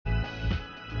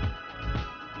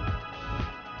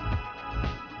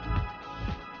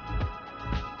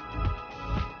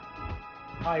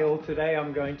Hi all, today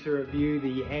I'm going to review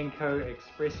the Anko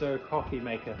Expresso Coffee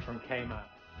Maker from Kmart.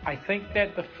 I think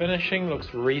that the finishing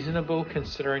looks reasonable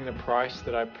considering the price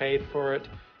that I paid for it,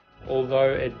 although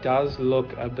it does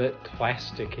look a bit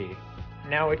plasticky.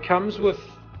 Now it comes with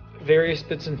various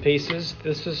bits and pieces.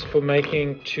 This is for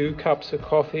making 2 cups of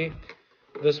coffee.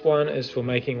 This one is for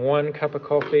making 1 cup of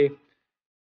coffee.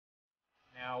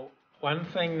 Now, one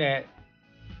thing that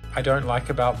I don't like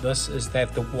about this is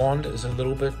that the wand is a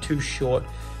little bit too short,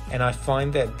 and I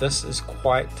find that this is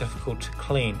quite difficult to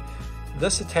clean.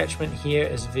 This attachment here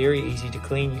is very easy to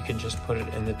clean. You can just put it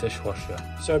in the dishwasher.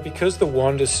 So because the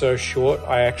wand is so short,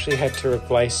 I actually had to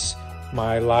replace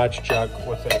my large jug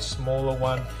with a smaller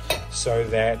one so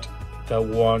that the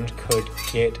wand could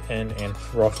get in and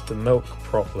froth the milk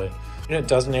properly. And it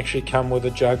doesn't actually come with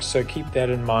a jug, so keep that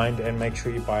in mind and make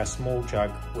sure you buy a small jug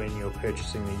when you're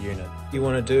purchasing the unit. What you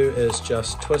want to do is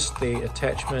just twist the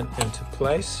attachment into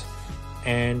place,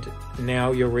 and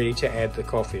now you're ready to add the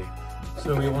coffee.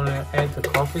 So we want to add the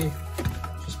coffee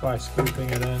just by scooping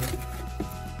it in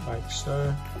like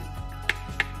so.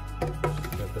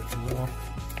 Just a bit more.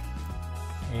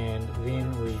 And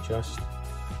then we just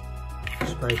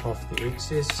scrape off the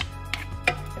excess.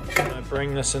 I'm going to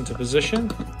bring this into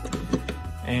position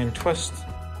and twist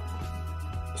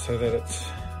so that it's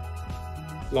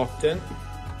locked in.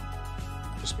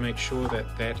 Just make sure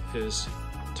that that is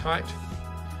tight.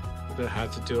 A bit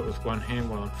hard to do it with one hand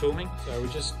while I'm filming. So we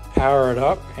just power it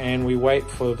up and we wait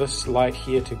for this light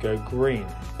here to go green.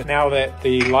 Now that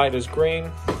the light is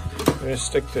green, we're going to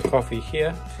stick the coffee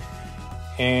here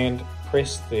and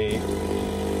press the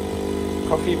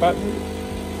coffee button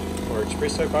or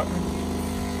espresso button.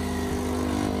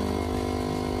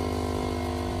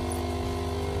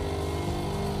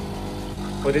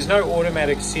 Well, there's no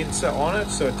automatic sensor on it,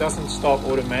 so it doesn't stop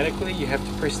automatically. You have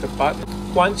to press the button.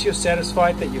 Once you're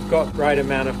satisfied that you've got the right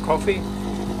amount of coffee,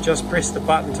 just press the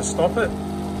button to stop it.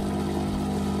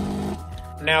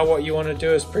 Now what you want to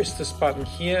do is press this button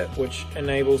here, which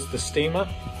enables the steamer.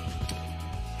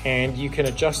 And you can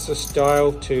adjust this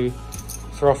dial to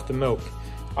froth the milk.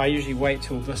 I usually wait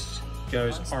till this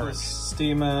goes orange. The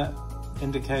steamer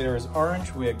indicator is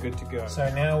orange, we're good to go.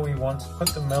 So now we want to put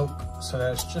the milk so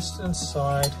that it's just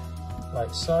inside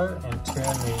like so, and turn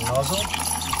the nozzle.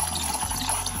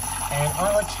 And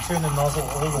I like to turn the nozzle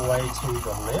all the way to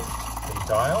the left, the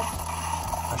dial,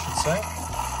 I should say.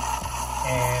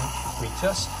 And we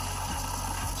just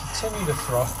continue to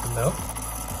froth the milk.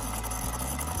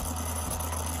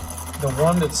 The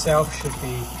wand itself should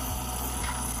be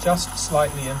just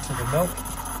slightly into the milk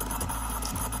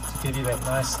to give you that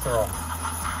nice froth.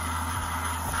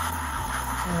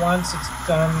 Once it's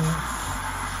done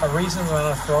a reasonable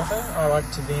amount of frothing, I like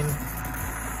to then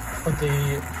put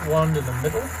the wand in the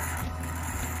middle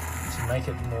to make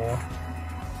it more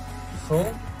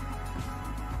full.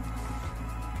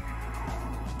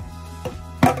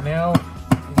 And now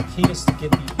the key is to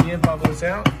get the air bubbles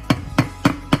out.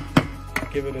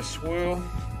 Give it a swirl,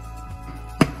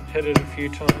 hit it a few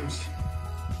times.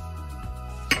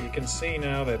 So you can see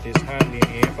now that there's hardly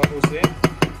any air bubbles there.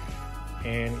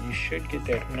 And you should get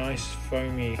that nice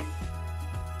foamy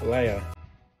layer,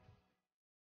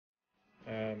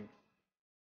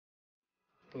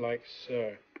 like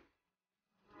so.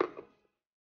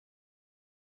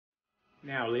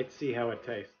 Now let's see how it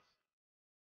tastes.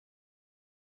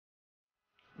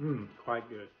 Quite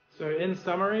good. So in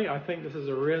summary, I think this is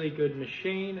a really good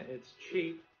machine. It's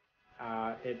cheap,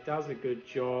 it does a good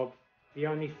job. The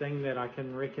only thing that I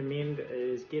can recommend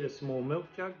is get a small milk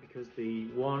jug because the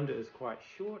wand is quite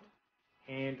short,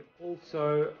 and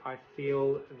also I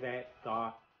feel that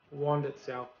the wand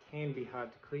itself can be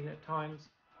hard to clean at times.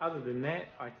 Other than that,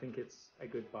 I think it's a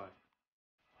good buy.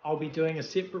 I'll be doing a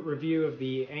separate review of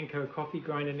the Anko coffee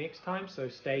grinder next time, so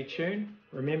stay tuned.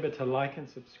 Remember to like and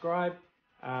subscribe.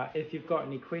 If you've got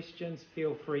any questions,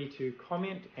 feel free to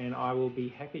comment and I will be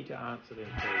happy to answer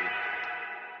them for you.